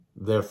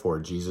Therefore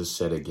Jesus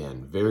said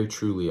again, Very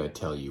truly I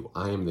tell you,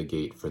 I am the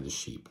gate for the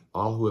sheep.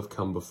 All who have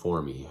come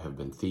before me have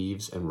been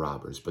thieves and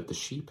robbers, but the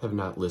sheep have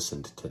not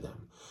listened to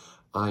them.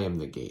 I am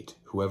the gate.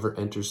 Whoever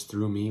enters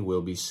through me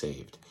will be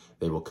saved.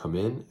 They will come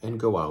in and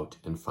go out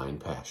and find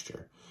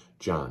pasture.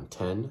 John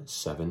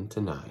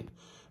 10:7-9.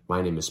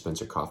 My name is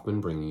Spencer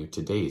Coffman, bringing you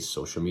today's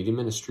Social Media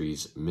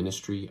Ministries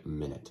Ministry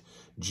Minute.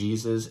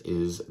 Jesus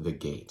is the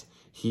gate.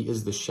 He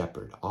is the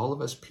shepherd. All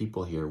of us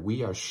people here,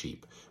 we are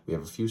sheep. We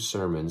have a few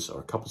sermons or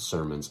a couple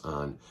sermons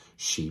on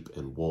sheep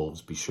and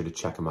wolves. Be sure to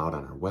check them out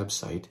on our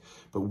website.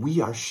 But we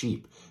are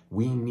sheep.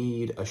 We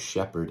need a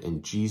shepherd,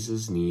 and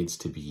Jesus needs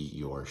to be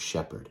your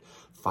shepherd.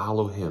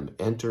 Follow him.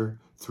 Enter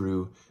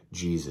through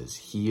Jesus.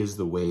 He is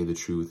the way, the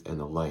truth, and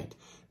the light.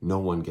 No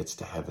one gets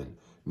to heaven.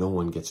 No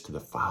one gets to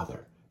the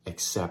Father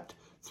except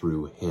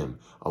through him.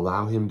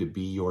 Allow him to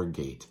be your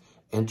gate.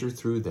 Enter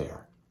through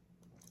there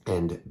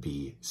and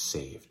be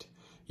saved.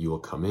 You will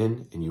come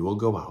in and you will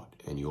go out,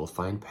 and you will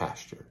find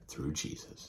pasture through Jesus.